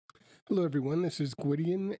Hello everyone, this is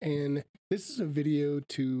Gwydion, and this is a video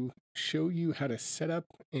to show you how to set up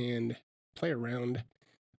and play around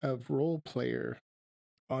of Roll Player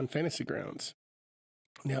on Fantasy Grounds.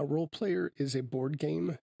 Now, Roll Player is a board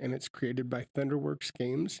game, and it's created by Thunderworks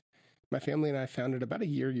Games. My family and I found it about a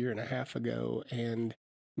year and a half ago, and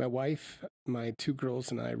my wife, my two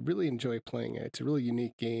girls, and I really enjoy playing it. It's a really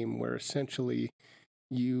unique game where essentially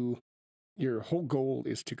your whole goal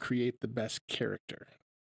is to create the best character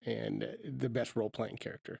and the best role-playing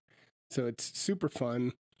character. So it's super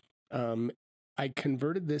fun. I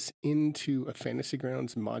converted this into a Fantasy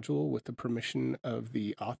Grounds module with the permission of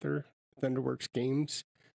the author, Thunderworks Games.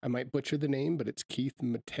 I might butcher the name, but it's Keith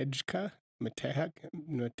Matejka,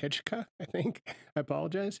 I think. I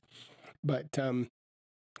apologize. But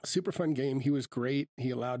super fun game. He was great. He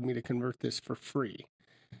allowed me to convert this for free.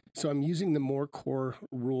 So I'm using the More Core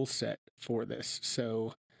rule set for this.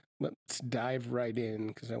 So let's dive right in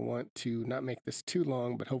because I want to not make this too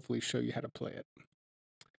long, but hopefully show you how to play it.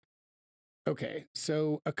 Okay,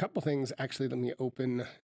 so a couple things. Actually, let me open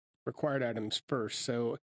required items first.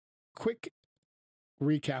 So quick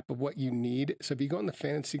recap of what you need. So if you go on the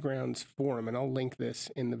Fantasy Grounds forum, and I'll link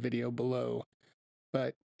this in the video below,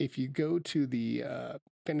 but if you go to the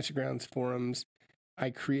Fantasy Grounds forums,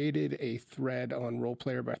 I created a thread on Roll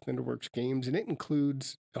Player by Thunderworks Games, and it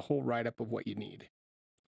includes a whole write-up of what you need.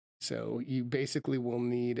 So you basically will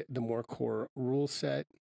need the More Core rule set,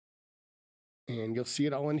 and you'll see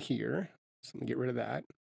it all in here. So let me get rid of that.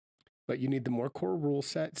 But you need the More Core rule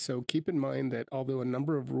set. So keep in mind that although a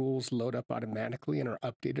number of rules load up automatically and are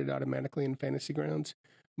updated automatically in Fantasy Grounds,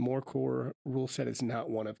 More Core rule set is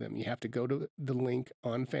not one of them. You have to go to the link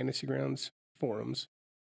on Fantasy Grounds forums.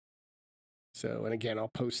 So, and again, I'll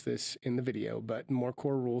post this in the video, but More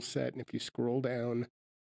Core rule set, and if you scroll down,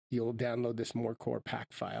 you'll download this More Core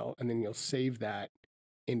pack file, and then you'll save that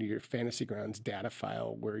into your Fantasy Grounds data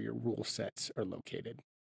file where your rule sets are located.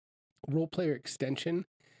 Roll Player extension,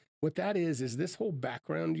 what that is this whole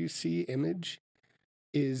background you see image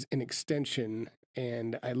is an extension,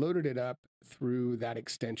 and I loaded it up through that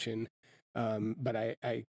extension, but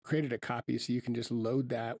I created a copy so you can just load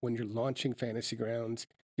that when you're launching Fantasy Grounds.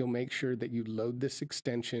 You'll make sure that you load this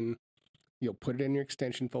extension. You'll put it in your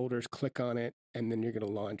extension folders, click on it, and then you're going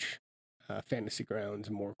to launch Fantasy Grounds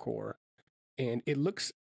More Core. And it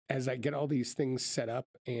looks, as I get all these things set up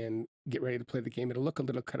and get ready to play the game, it'll look a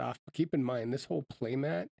little cut off. But keep in mind, this whole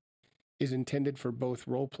playmat is intended for both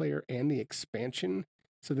Roll Player and the expansion.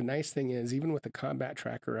 So the nice thing is, even with the combat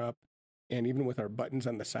tracker up, and even with our buttons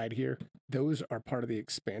on the side here, those are part of the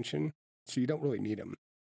expansion. So you don't really need them.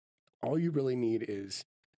 All you really need is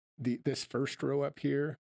this first row up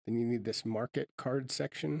here. Then you need this market card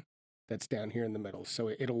section that's down here in the middle. So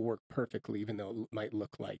it'll work perfectly, even though it might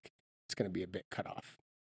look like it's going to be a bit cut off.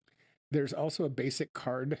 There's also a basic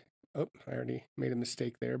card. Oh, I already made a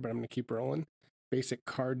mistake there, but I'm going to keep rolling. Basic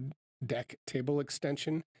card deck table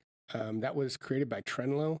extension. That was created by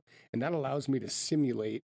Trenlo, and that allows me to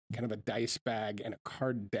simulate kind of a dice bag and a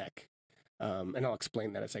card deck. And I'll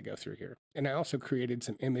explain that as I go through here. And I also created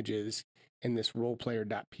some images in this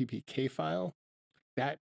rollplayer.ppk file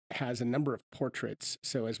that has a number of portraits.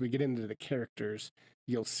 So as we get into the characters,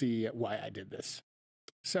 you'll see why I did this.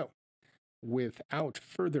 So without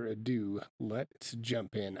further ado, let's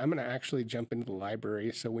jump in. I'm going to actually jump into the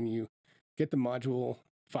library. So when you get the module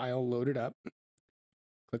file loaded up,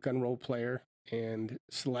 click on Roll Player, and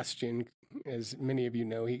Celestian, as many of you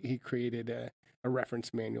know, he created a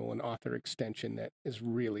reference manual, an author extension that is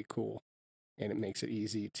really cool, and it makes it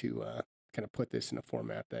easy to kind of put this in a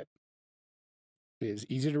format that is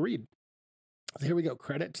easy to read. So here we go,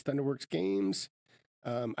 credits, Thunderworks Games.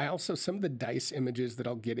 I also, some of the dice images that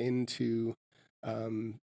I'll get into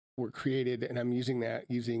were created, and I'm using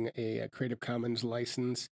a Creative Commons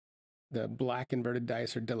license. The black inverted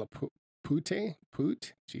dice are De La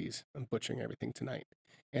Poot, geez, I'm butchering everything tonight.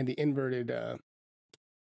 And the inverted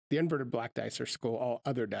black dice are Skull. All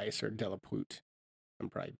other dice are De La Poot. I'm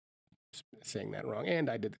probably saying that wrong, and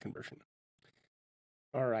I did the conversion.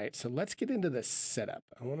 All right, so let's get into the setup.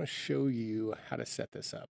 I want to show you how to set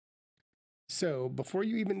this up. So before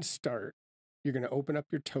you even start, you're going to open up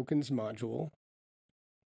your tokens module.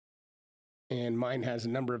 And mine has a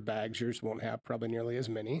number of bags. Yours won't have probably nearly as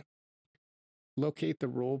many. Locate the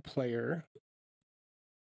Roll Player.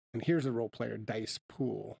 And here's a Roll Player dice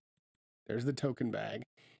pool. There's the token bag.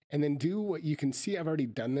 And then do what you can see. I've already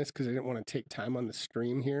done this because I didn't want to take time on the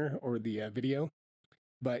stream here or the video.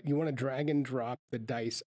 But you want to drag and drop the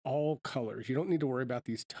dice all colors. You don't need to worry about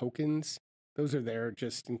these tokens. Those are there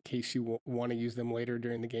just in case you want to use them later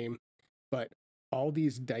during the game. But all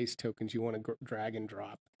these dice tokens you want to drag and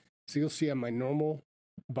drop. So you'll see on my normal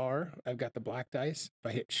bar, I've got the black dice. If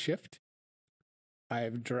I hit shift,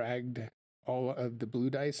 I've dragged all of the blue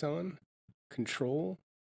dice on, control,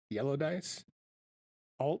 yellow dice,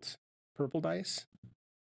 alt, purple dice,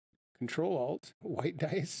 control alt, white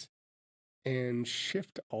dice, and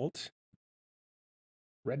shift alt,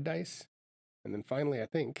 red dice, and then finally, I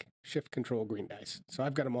think, shift control green dice. So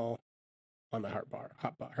I've got them all on my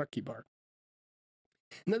hotkey bar.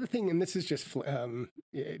 Another thing, and this is just,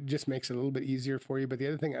 it just makes it a little bit easier for you, but the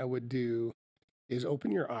other thing I would do is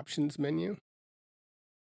open your options menu.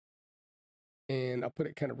 And I'll put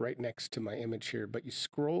it kind of right next to my image here, but you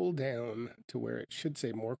scroll down to where it should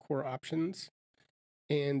say more core options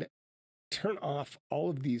and turn off all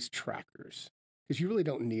of these trackers because you really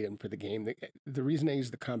don't need them for the game. The reason I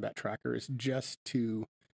use the combat tracker is just to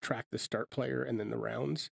track the start player and then the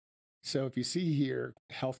rounds. So if you see here,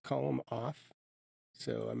 health column off.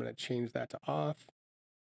 So I'm going to change that to off.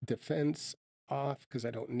 Defense off because I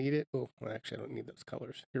don't need it. Oh, well, actually, I don't need those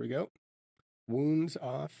colors. Here we go. Wounds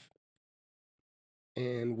off.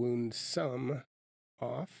 And wound sum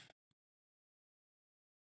off.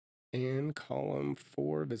 And column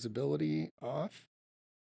 4 visibility off.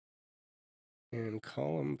 And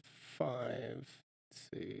column 5, let's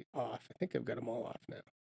see, off. I think I've got them all off now.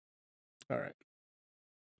 All right.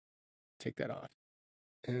 Take that off.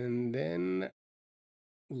 And then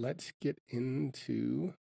let's get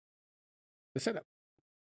into the setup.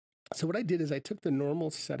 So what I did is I took the normal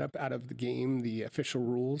setup out of the game, the official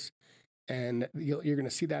rules, and you're going to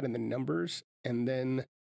see that in the numbers. And then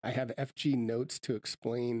I have FG notes to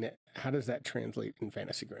explain how does that translate in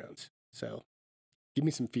Fantasy Grounds. So give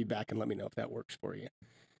me some feedback and let me know if that works for you.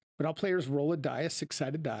 But all players roll a die, a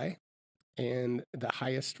 6-sided die, and the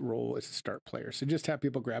highest roll is the start player. So just have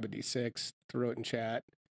people grab a D6, throw it in chat.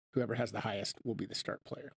 Whoever has the highest will be the start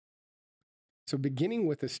player. So beginning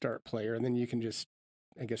with the start player, and then you can just,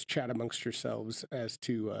 I guess, chat amongst yourselves as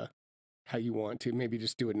to how you want to. Maybe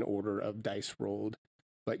just do it in order of dice rolled,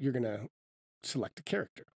 but you're going to select a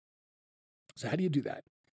character. So how do you do that?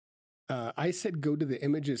 I said go to the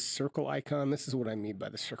images circle icon. This is what I mean by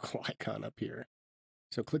the circle icon up here.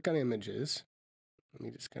 So click on images. Let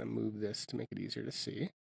me just kind of move this to make it easier to see.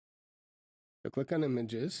 So click on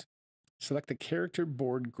images, select the character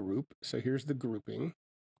board group. So here's the grouping,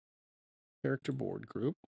 character board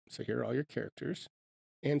group. So here are all your characters,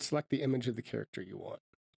 and select the image of the character you want.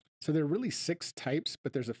 So there are really 6 types,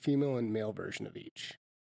 but there's a female and male version of each.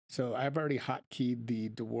 So I've already hotkeyed the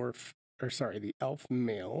the elf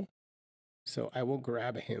male. So I will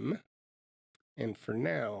grab him. And for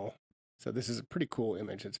now, so this is a pretty cool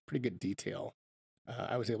image. It's pretty good detail.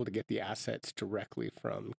 I was able to get the assets directly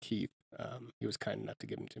from Keith. He was kind enough to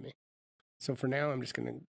give them to me. So for now, I'm just going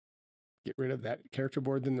to get rid of that character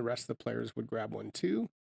board. Then the rest of the players would grab one too.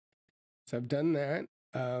 So I've done that.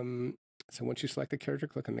 So once you select the character,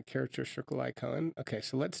 click on the character circle icon. Okay,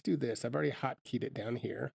 so let's do this. I've already hotkeyed it down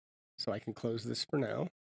here, so I can close this for now.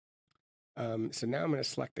 So now I'm going to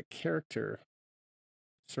select the character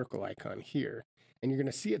circle icon here, and you're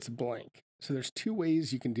going to see it's blank. So there's 2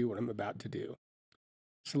 ways you can do what I'm about to do.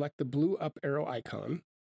 Select the blue up arrow icon,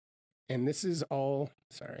 and this is all,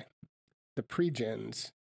 the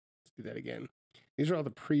pre-gens. Let's do that again. These are all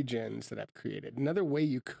the pre-gens that I've created. Another way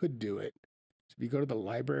you could do it is if you go to the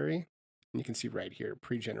library, and you can see right here,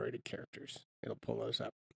 pre-generated characters. It'll pull those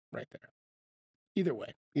up right there. Either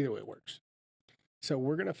way works. So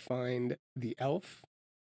we're going to find the elf,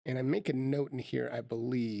 and I make a note in here, I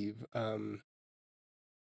believe,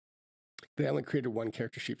 that I only created 1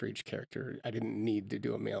 character sheet for each character. I didn't need to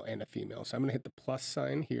do a male and a female. So I'm going to hit the plus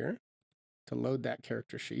sign here to load that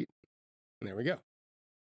character sheet. And there we go.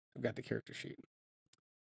 I've got the character sheet.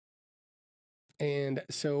 And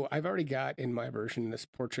so I've already got in my version this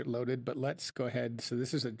portrait loaded, but let's go ahead. So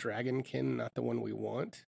this is a dragonkin, not the one we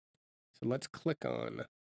want. So let's click on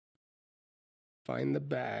find the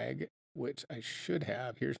bag, which I should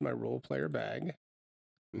have. Here's my role player bag.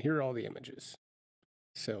 And here are all the images.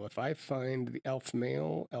 So if I find the elf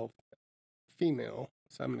male, elf female,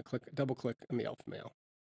 so I'm going to double click on the elf male.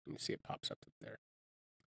 And you see it pops up there.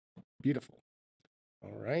 Beautiful.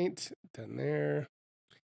 All right, done there.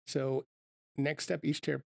 So next step, each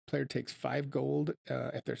player takes 5 gold.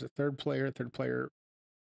 If there's a third player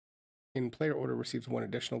in player order receives 1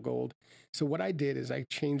 additional gold. So what I did is I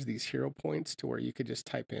changed these hero points to where you could just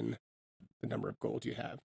type in the number of gold you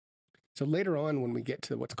have. So later on, when we get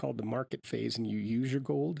to what's called the market phase and you use your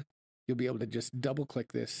gold, you'll be able to just double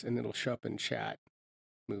click this and it'll show up in chat.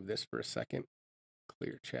 Move this for a second.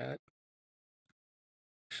 Clear chat.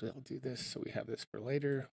 Actually, I'll do this so we have this for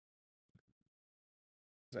later.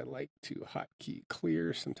 I like to hotkey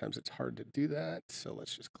clear. Sometimes it's hard to do that. So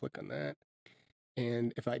let's just click on that.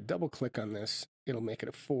 And if I double click on this, it'll make it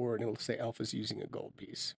a 4 and it'll say Alpha's using a gold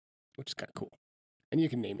piece, which is kind of cool. And you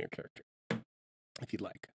can name your character if you'd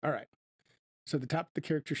like. All right. So the top of the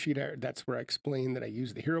character sheet, that's where I explain that I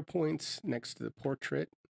use the hero points next to the portrait.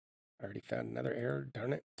 I already found another error.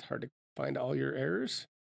 Darn it. It's hard to find all your errors.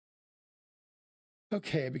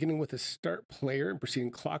 Okay, beginning with a start player and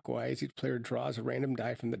proceeding clockwise, each player draws a random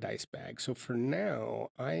die from the dice bag. So for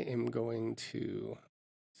now, I am going to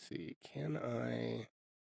see, can I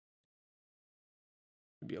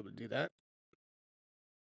be able to do that?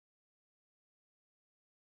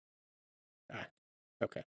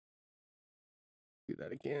 Okay. Do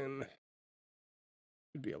that again.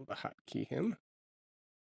 Should be able to hotkey him.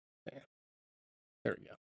 Yeah. There we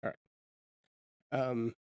go. All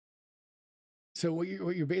right. So what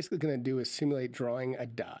you're basically going to do is simulate drawing a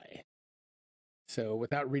die. So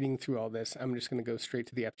without reading through all this, I'm just going to go straight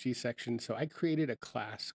to the FG section. So I created a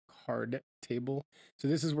class card table. So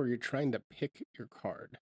this is where you're trying to pick your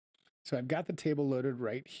card. So I've got the table loaded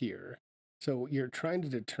right here. So you're trying to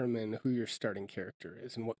determine who your starting character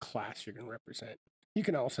is and what class you're going to represent. You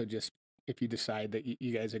can also just, if you decide that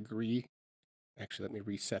you guys agree, actually, let me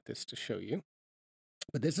reset this to show you.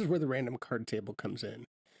 But this is where the random card table comes in.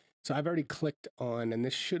 So I've already clicked on, and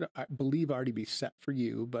this should, I believe, already be set for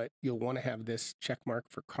you, but you'll want to have this check mark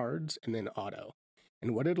for cards and then auto.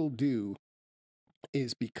 And what it'll do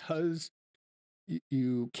is, because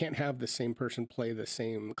you can't have the same person play the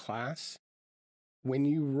same class, when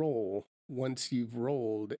you roll, once you've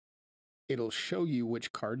rolled, it'll show you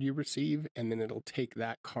which card you receive, and then it'll take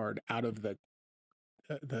that card out of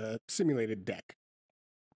the simulated deck.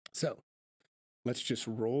 So let's just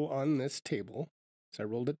roll on this table. So I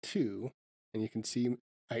rolled a 2, and you can see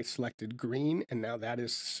I selected green, and now that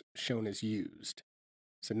is shown as used.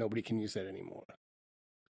 So nobody can use that anymore.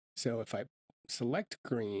 So if I select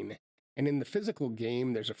green, and in the physical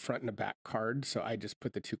game, there's a front and a back card, so I just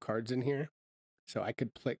put the 2 cards in here. So I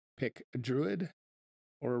could pick a druid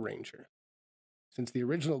or a ranger. Since the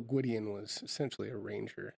original Gwydion was essentially a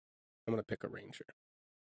ranger, I'm going to pick a ranger.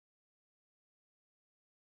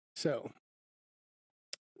 So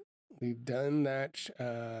we've done that.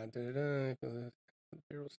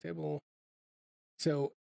 Barrels table.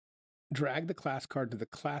 So drag the class card to the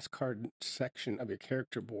class card section of your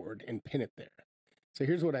character board and pin it there. So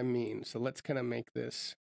here's what I mean. So let's kind of make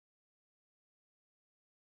this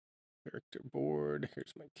character board.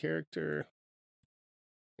 Here's my character.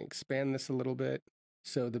 Expand this a little bit.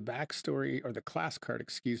 So the backstory, or the class card,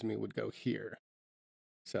 excuse me, would go here.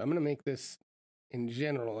 So I'm going to make this, in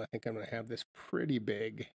general, I think I'm going to have this pretty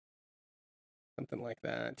big. Something like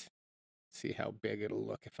that. See how big it'll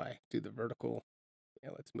look if I do the vertical. Yeah,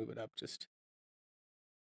 let's move it up just.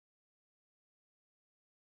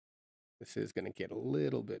 This is going to get a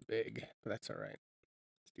little bit big, but that's all right.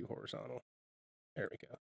 Let's do horizontal. There we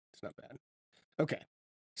go. It's not bad. Okay.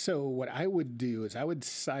 So what I would do is I would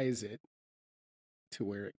size it to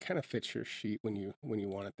where it kind of fits your sheet when you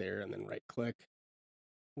want it there, and then right click.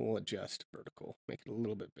 We'll adjust vertical, make it a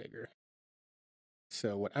little bit bigger.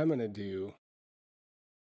 So what I'm going to do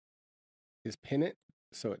is pin it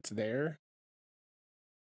so it's there.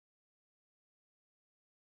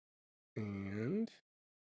 And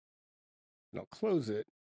I'll close it,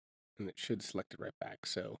 and it should select it right back.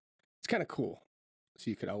 So it's kind of cool. So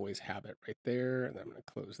you could always have it right there. And I'm going to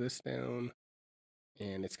close this down,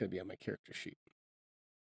 and it's going to be on my character sheet.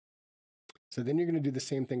 So then you're going to do the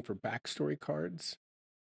same thing for backstory cards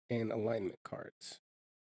and alignment cards.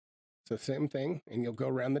 So same thing, and you'll go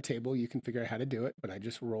around the table. You can figure out how to do it, but I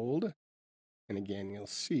just rolled. And again, you'll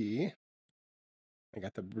see I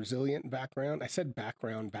got the resilient background. I said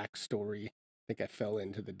background, backstory. I think I fell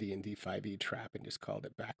into the D&D 5e trap and just called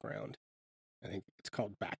it background. I think it's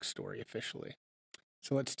called backstory officially.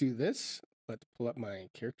 So let's do this. Let's pull up my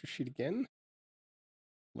character sheet again.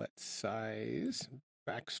 Let's size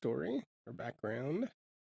backstory or background.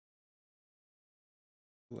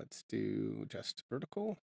 Let's do just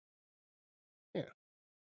vertical. Yeah.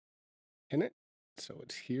 Pin it so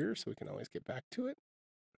it's here so we can always get back to it.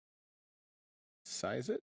 Size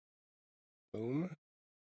it. Boom.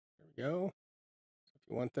 There we go. So if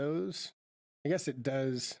you want those, I guess it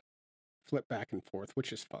does flip back and forth,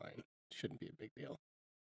 which is fine. Shouldn't be a big deal.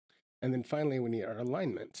 And then finally, we need our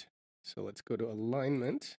alignment. So let's go to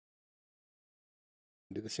alignment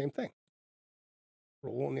and do the same thing.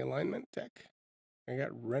 Roll on the alignment deck. I got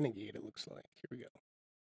Renegade, it looks like. Here we go.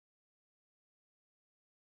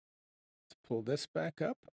 Let's pull this back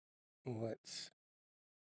up. Let's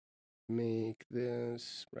make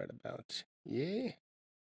this right about yay.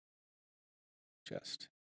 adjust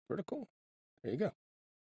vertical. There you go.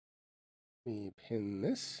 Let me pin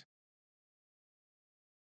this.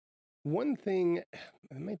 One thing,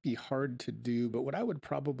 it might be hard to do, but what I would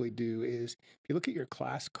probably do is, if you look at your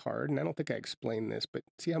class card, and I don't think I explained this, but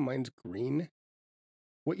see how mine's green?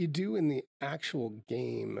 What you do in the actual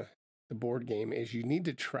game, the board game, is you need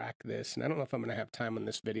to track this, and I don't know if I'm going to have time on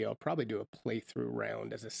this video. I'll probably do a playthrough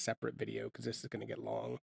round as a separate video, because this is going to get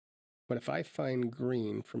long. But if I find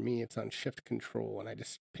green, for me, it's on Shift Control, and I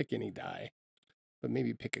just pick any die, but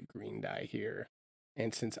maybe pick a green die here.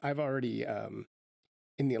 And since I've already...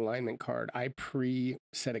 in the alignment card, I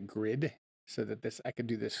pre-set a grid so that I could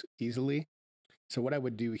do this easily. So what I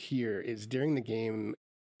would do here is during the game,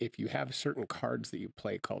 if you have certain cards that you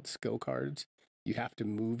play called skill cards, you have to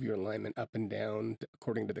move your alignment up and down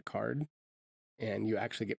according to the card, and you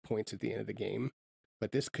actually get points at the end of the game.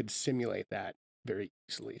 But this could simulate that very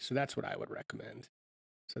easily. So that's what I would recommend.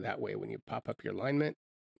 So that way, when you pop up your alignment,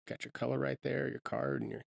 you've got your color right there, your card,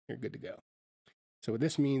 and you're good to go. So what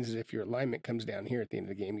this means is if your alignment comes down here at the end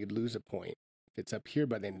of the game, you'd lose a point. If it's up here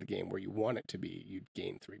by the end of the game where you want it to be, you'd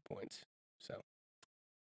gain 3 points. So,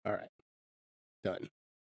 all right, done.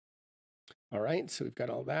 All right, so we've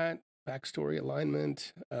got all that. Backstory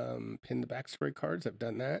alignment, pin the backstory cards. I've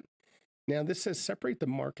done that. Now this says separate the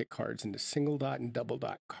market cards into single dot and double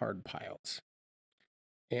dot card piles.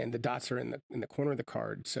 And the dots are in the corner of the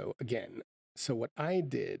card. So again, so what I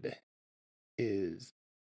did is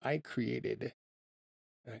I created...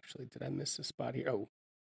 Actually, did I miss a spot here? Oh,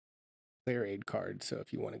 player aid card. So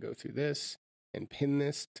if you want to go through this and pin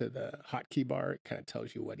this to the hotkey bar, it kind of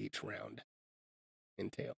tells you what each round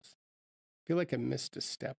entails. I feel like I missed a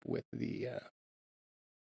step with the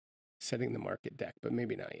setting the market deck, but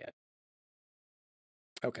maybe not yet.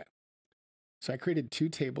 Okay. So I created 2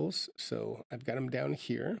 tables. So I've got them down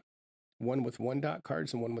here, one with 1 dot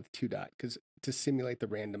cards and one with 2 dot, because to simulate the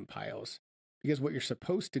random piles. Because what you're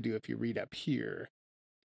supposed to do if you read up here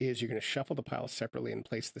is you're going to shuffle the piles separately and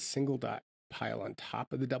place the single dot pile on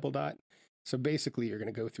top of the double dot. So basically, you're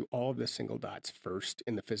going to go through all of the single dots first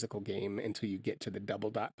in the physical game until you get to the double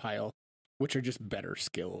dot pile, which are just better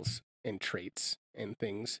skills and traits and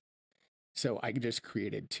things. So I just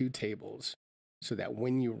created 2 tables so that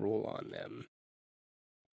when you roll on them,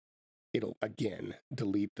 it'll, again,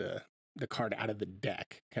 delete the card out of the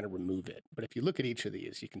deck, kind of remove it. But if you look at each of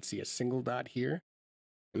these, you can see a single dot here,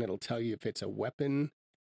 and it'll tell you if it's a weapon,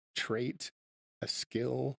 trait, a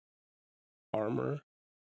skill, armor,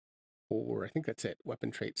 or I think that's it,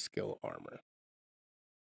 weapon, trait, skill, armor.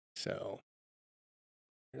 So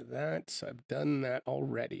that, so I've done that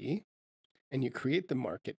already. And you create the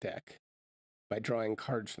market deck by drawing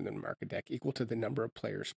cards from the market deck equal to the number of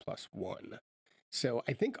players plus 1. So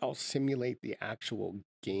I think I'll simulate the actual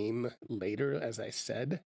game later, as I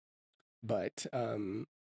said, but let's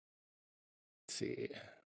see.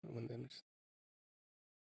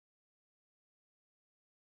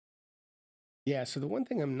 Yeah, so the one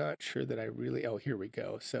thing I'm not sure that I really... Oh, here we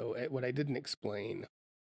go. So what I didn't explain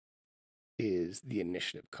is the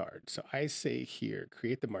initiative card. So I say here,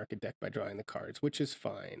 create the market deck by drawing the cards, which is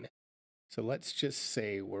fine. So let's just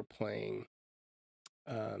say we're playing...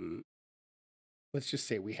 let's just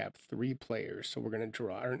say we have 3 players. So we're going to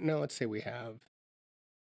draw... Or no, let's say we have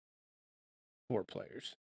 4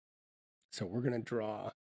 players. So we're going to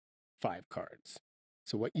draw 5 cards.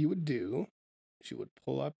 So what you would do is you would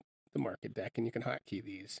pull up the market deck, and you can hotkey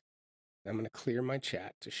these. I'm going to clear my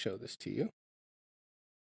chat to show this to you.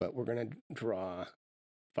 But we're going to draw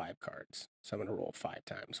 5 cards. So I'm going to roll 5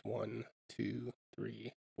 times. 1, 2,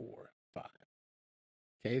 3, 4, 5.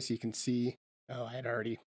 Okay, so you can see, oh, I had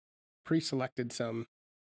already pre-selected some.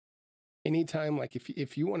 Anytime, like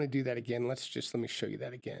if you want to do that again, let me show you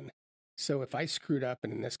that again. So if I screwed up,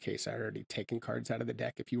 and in this case, I already taken cards out of the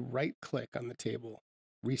deck, if you right click on the table,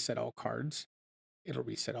 reset all cards, it'll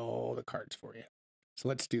reset all the cards for you. So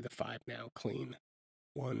let's do the 5 now, clean.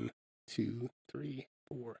 1, 2, 3,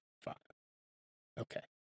 4, 5. Okay,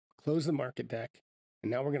 close the market deck.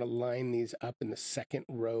 And now we're going to line these up in the second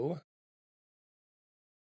row.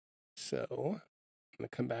 So I'm going to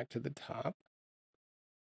come back to the top.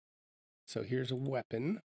 So here's a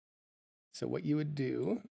weapon. So what you would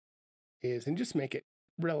do is, and just make it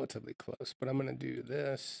relatively close, but I'm going to do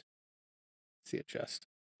this. See, adjust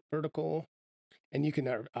vertical. And you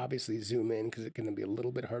can obviously zoom in because it's going to be a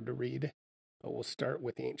little bit hard to read. But we'll start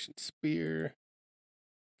with the ancient spear.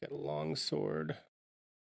 Get a long sword.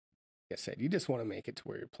 Like I said, you just want to make it to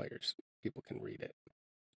where your people can read it.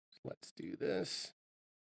 So let's do this.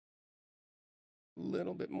 A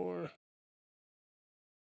little bit more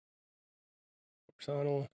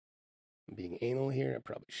horizontal. I'm being anal here. I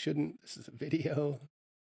probably shouldn't. This is a video.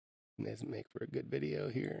 It doesn't make for a good video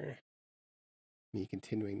here. Me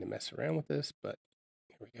continuing to mess around with this, but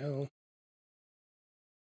here we go.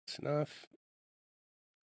 That's enough.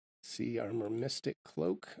 See Armor Mystic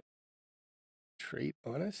Cloak. Trait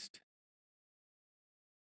Honest.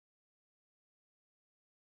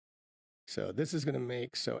 So this is going to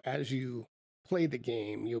make, so as you play the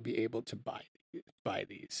game, you'll be able to buy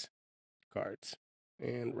these cards.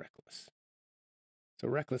 And Reckless. So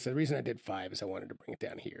Reckless, the reason I did 5 is I wanted to bring it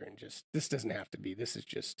down here and just, this doesn't have to be, this is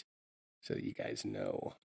just so that you guys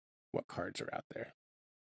know what cards are out there.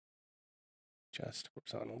 Just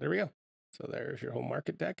horizontal. There we go. So there's your whole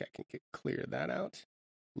market deck. I can clear that out.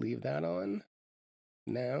 Leave that on.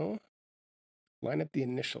 Now, line up the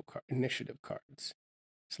initiative cards.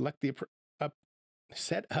 Select the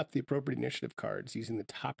set up the appropriate initiative cards using the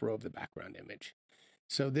top row of the background image.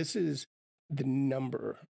 So this is the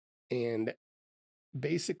number, and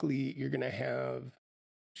basically you're going to have,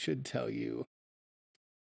 should tell you,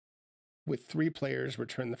 with 3 players,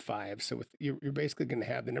 return the 5. So with you're basically going to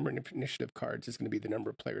have the number of initiative cards is going to be the number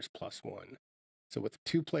of players plus 1. So with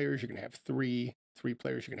 2 players, you're going to have 3. 3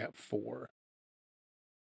 players, you're going to have 4.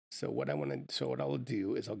 So what I'll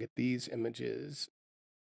do is I'll get these images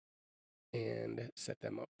and set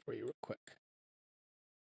them up for you real quick.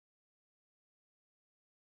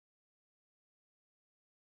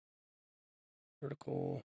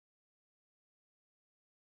 Vertical.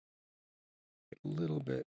 A little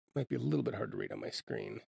bit, might be a little bit hard to read on my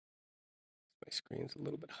screen. My screen's a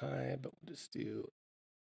little bit high, but we'll just do.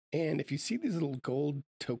 And if you see these little gold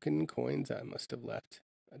token coins, I must have left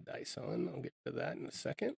a dice on. I'll get to that in a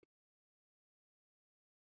second.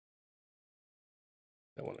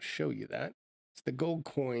 I want to show you that. So the gold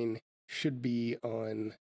coin should be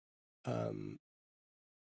on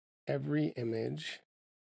every image.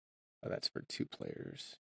 Oh, that's for 2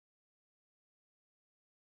 players.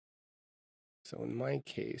 So in my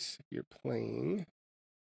case, if you're playing,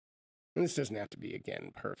 and this doesn't have to be,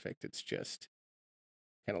 again, perfect. It's just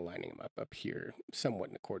kind of lining them up here, somewhat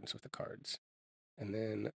in accordance with the cards. And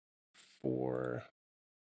then so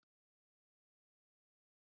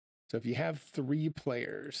if you have 3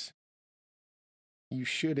 players, you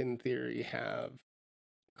should, in theory, have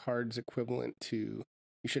cards equivalent to,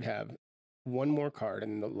 you should have 1 more card,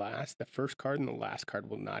 and the first card and the last card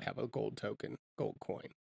will not have a gold token, gold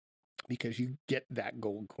coin, because you get that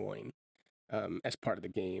gold coin as part of the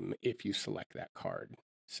game if you select that card.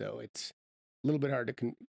 So it's a little bit hard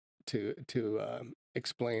to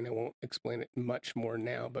explain. I won't explain it much more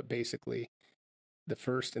now, but basically the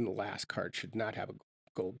first and the last card should not have a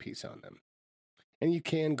gold piece on them. And you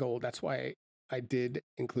can gold. That's why I did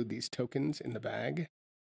include these tokens in the bag.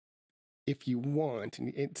 If you want,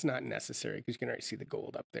 and it's not necessary because you can already see the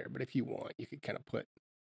gold up there, but if you want, you could kind of put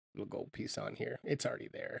a little gold piece on here. It's already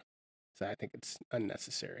there. So I think it's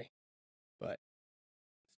unnecessary, but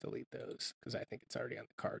let's delete those because I think it's already on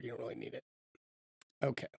the card. You don't really need it.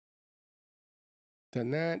 Okay.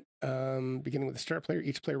 Done that. Beginning with the start player,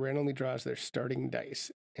 each player randomly draws their starting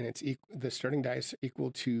dice, and it's the starting dice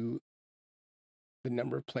equal to the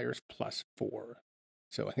number of players plus 4.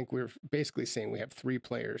 So I think we're basically saying we have 3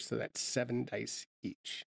 players, so that's 7 dice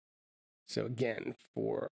each. So again,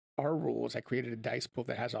 for our rules, I created a dice pool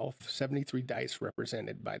that has all 73 dice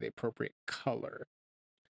represented by the appropriate color.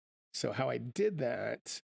 So how I did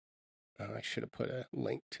that, I should have put a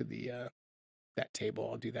link to that table.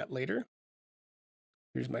 I'll do that later.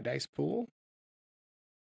 Here's my dice pool.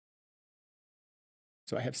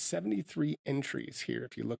 So I have 73 entries here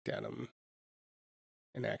if you looked at them.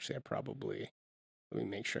 And actually, let me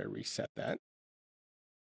make sure I reset that.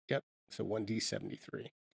 Yep, so 1D73.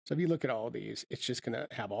 So if you look at all these, it's just going to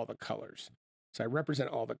have all the colors. So I represent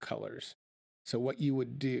all the colors. So what you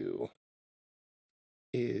would do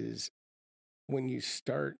is when you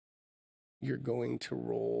start, you're going to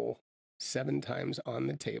roll 7 times on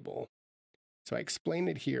the table. So I explained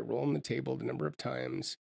it here, roll on the table the number of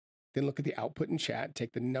times, then look at the output in chat,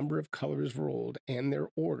 take the number of colors rolled and their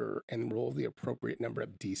order, and roll the appropriate number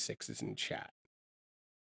of D6s in chat.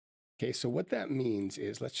 Okay, so what that means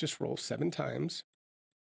is let's just roll 7 times.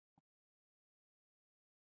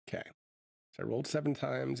 Okay, so I rolled 7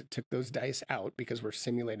 times. It took those dice out because we're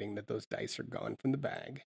simulating that those dice are gone from the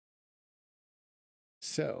bag.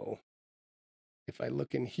 So if I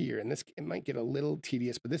look in here, and it might get a little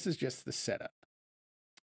tedious, but this is just the setup.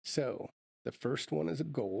 So the first one is a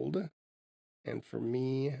gold, and for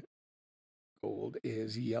me, gold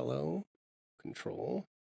is yellow control.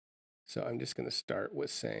 So I'm just going to start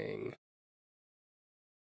with saying,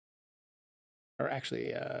 or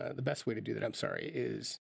actually, the best way to do that, I'm sorry,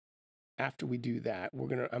 is after we do that, I'm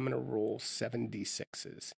gonna roll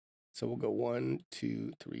 7d6s. So we'll go 1,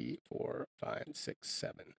 2, 3, 4, 5, 6,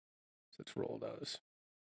 7. So let's roll those.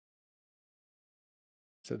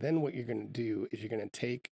 So then what you're going to do is you're going to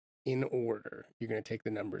take, in order, you're going to take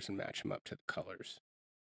the numbers and match them up to the colors.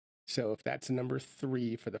 So if that's number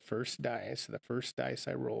 3 for the first dice, so the first dice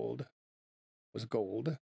I rolled was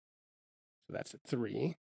gold. So that's a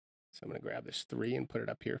 3. So I'm going to grab this 3 and put it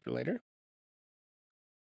up here for later.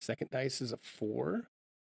 Second dice is a 4.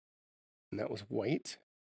 And that was white.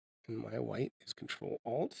 And my white is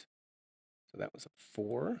Control-Alt. So that was a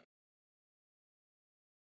 4.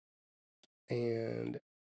 And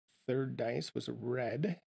third dice was a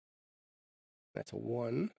red. That's a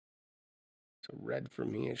 1. So red for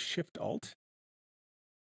me is Shift-Alt.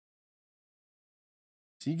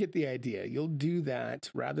 So you get the idea. You'll do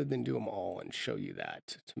that rather than do them all and show you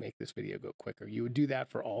that to make this video go quicker. You would do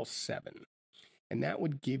that for all 7. And that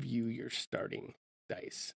would give you your starting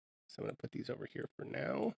dice. So I'm going to put these over here for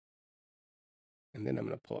now. And then I'm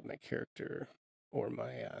going to pull up my character or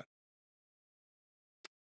my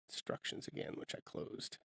instructions again, which I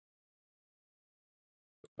closed.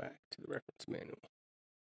 Go back to the reference manual.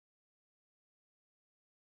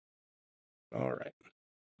 All right.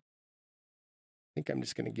 I think I'm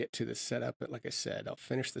just going to get to the setup, but like I said, I'll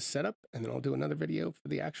finish the setup and then I'll do another video for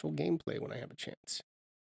the actual gameplay when I have a chance.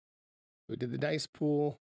 We did the dice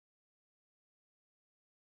pool.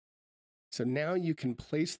 So now you can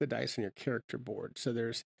place the dice on your character board. So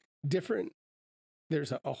there's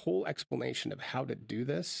a whole explanation of how to do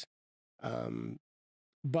this.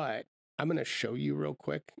 But I'm going to show you real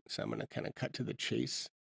quick. So I'm going to kind of cut to the chase.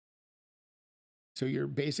 So you're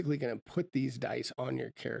basically going to put these dice on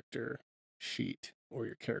your character sheet or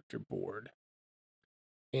your character board.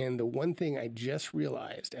 And the one thing I just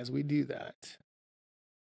realized as we do that,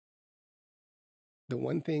 the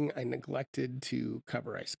one thing I neglected to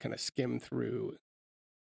cover, I kind of skimmed through,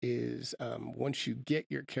 is once you get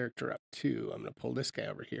your character up to, I'm going to pull this guy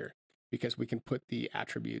over here because we can put the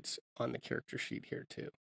attributes on the character sheet here too.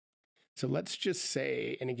 So let's just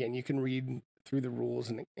say, and again, you can read through the rules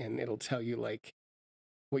and it'll tell you like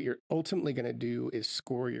what you're ultimately going to do is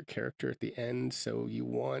score your character at the end. So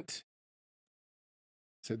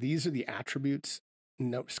these are the attributes,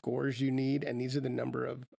 scores you need, and these are the number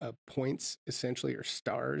of points, essentially, or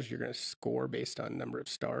stars you're going to score based on number of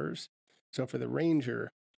stars. So for the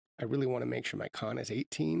Ranger, I really want to make sure my con is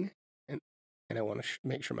 18, and I want to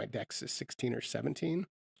make sure my dex is 16 or 17.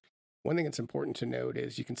 One thing that's important to note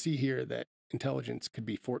is you can see here that intelligence could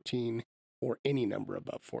be 14 or any number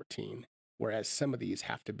above 14, whereas some of these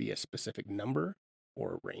have to be a specific number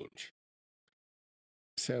or a range.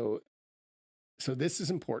 So this is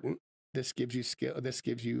important. This gives you skill. This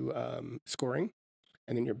gives you scoring,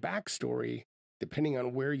 and then your backstory, depending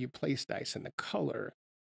on where you place dice and the color,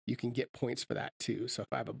 you can get points for that too. So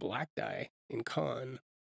if I have a black die in con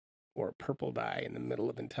or a purple die in the middle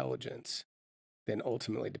of intelligence, then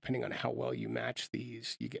ultimately, depending on how well you match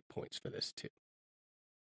these, you get points for this too.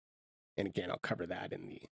 And again, I'll cover that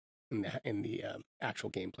in the actual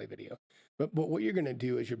gameplay video. But what you're going to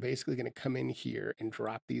do is you're basically going to come in here and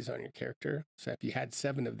drop these on your character. So if you had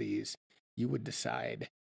 7 of these, you would decide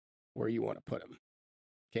where you want to put them.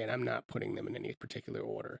 Okay, and I'm not putting them in any particular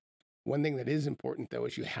order. One thing that is important though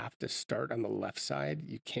is you have to start on the left side.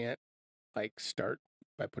 You can't like start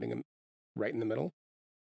by putting them right in the middle.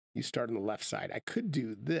 You start on the left side. I could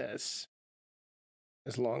do this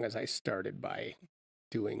as long as I started by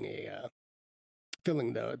doing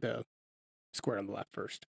filling the square on the left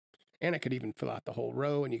first. And I could even fill out the whole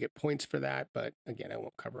row and you get points for that. But again, I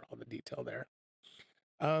won't cover all the detail there.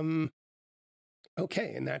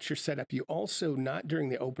 Okay, and that's your setup. You also, not during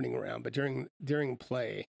the opening round, but during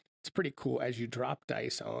play, it's pretty cool. As you drop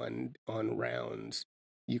dice on rounds,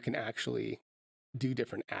 you can actually do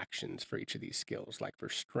different actions for each of these skills. Like for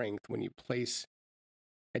strength, when you place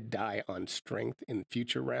a die on strength in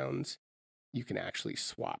future rounds, you can actually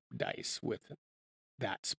swap dice with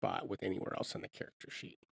that spot with anywhere else on the character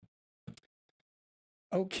sheet.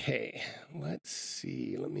 Okay, let's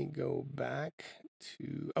see. Let me go back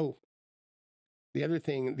to, the other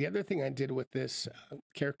thing I did with this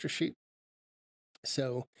character sheet.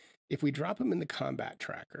 So if we drop him in the combat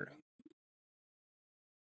tracker,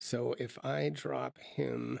 so if I drop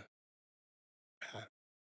him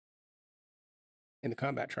in the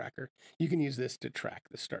combat tracker, you can use this to track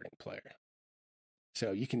the starting player.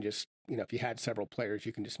 So you can just, if you had several players,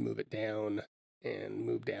 you can just move it down and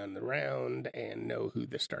move down the round and know who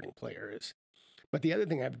the starting player is. But the other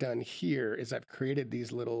thing I've done here is I've created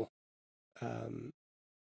these little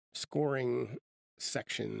scoring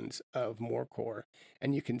sections of Morecore.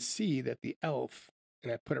 And you can see that the elf,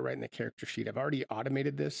 and I put it right in the character sheet, I've already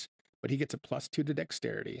automated this, but he gets a +2 to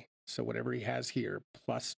dexterity. So whatever he has here,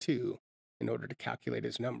 +2 in order to calculate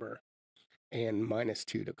his number, and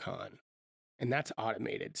 -2 to con. And that's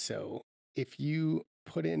automated. So if you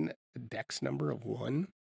put in a dex number of 1,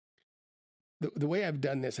 the way I've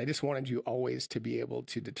done this, I just wanted you always to be able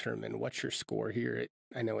to determine what's your score here.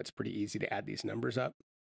 I know it's pretty easy to add these numbers up,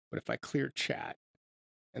 but if I clear chat,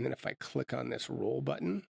 and then if I click on this roll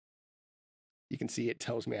button, you can see it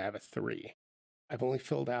tells me I have a 3. I've only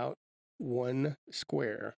filled out 1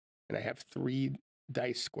 square, and I have 3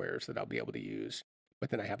 dice squares that I'll be able to use,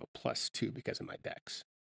 but then I have a +2 because of my dex.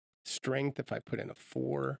 Strength, if I put in a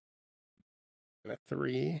 4 and a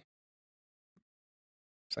 3,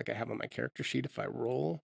 it's like I have on my character sheet. If I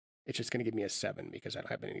roll, it's just going to give me a 7 because I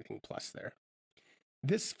don't have anything plus there.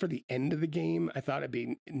 This, for the end of the game, I thought it'd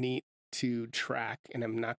be neat to track, and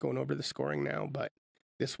I'm not going over the scoring now, but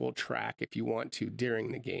this will track, if you want to,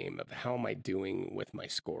 during the game, of how am I doing with my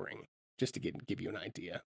scoring, just to give you an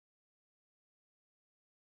idea.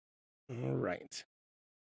 All right.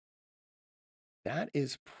 That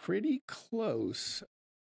is pretty close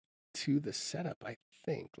to the setup, I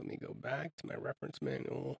think. Let me go back to my reference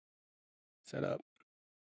manual. Setup.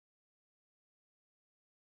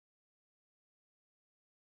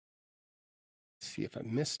 See if I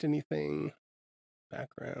missed anything.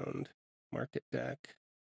 Background, market deck,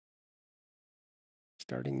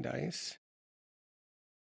 starting dice.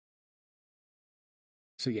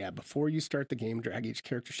 So yeah, before you start the game, drag each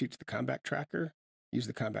character sheet to the combat tracker. Use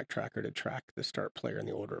the combat tracker to track the start player in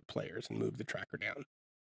the order of players and move the tracker down.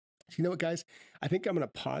 So you know what, guys? I think I'm going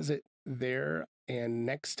to pause it there, and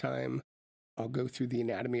next time I'll go through the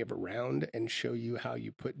anatomy of a round and show you how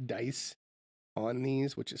you put dice on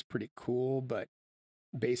these, which is pretty cool. But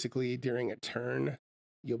basically, during a turn,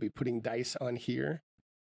 you'll be putting dice on here,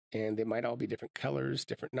 and they might all be different colors,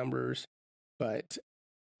 different numbers, but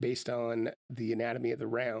based on the anatomy of the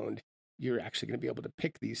round, you're actually going to be able to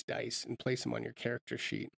pick these dice and place them on your character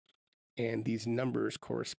sheet. And these numbers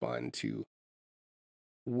correspond to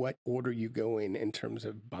what order you go in terms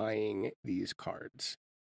of buying these cards.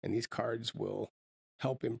 And these cards will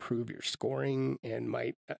help improve your scoring and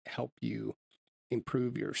might help you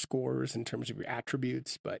improve your scores in terms of your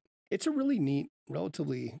attributes. But it's a really neat,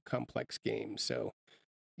 relatively complex game. So,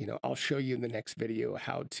 you know, I'll show you in the next video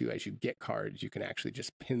how to, as you get cards, you can actually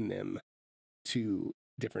just pin them to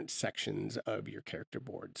different sections of your character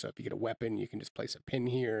board. So if you get a weapon, you can just place a pin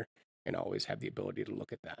here and always have the ability to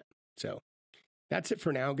look at that. So that's it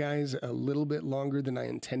for now, guys. A little bit longer than I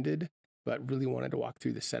intended, but really wanted to walk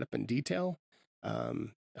through the setup in detail. I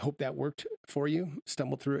hope that worked for you.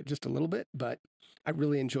 Stumbled through it just a little bit, but I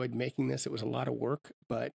really enjoyed making this. It was a lot of work,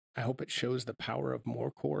 but I hope it shows the power of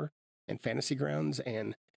Morecore and Fantasy Grounds.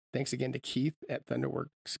 And thanks again to Keith at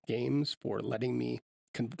Thunderworks Games for letting me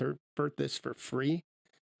convert this for free.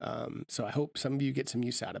 So I hope some of you get some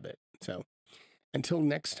use out of it. So until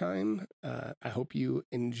next time, I hope you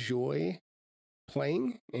enjoy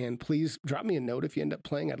playing, and please drop me a note if you end up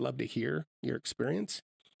playing. I'd love to hear your experience.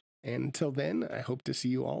 And until then, I hope to see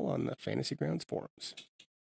you all on the Fantasy Grounds forums.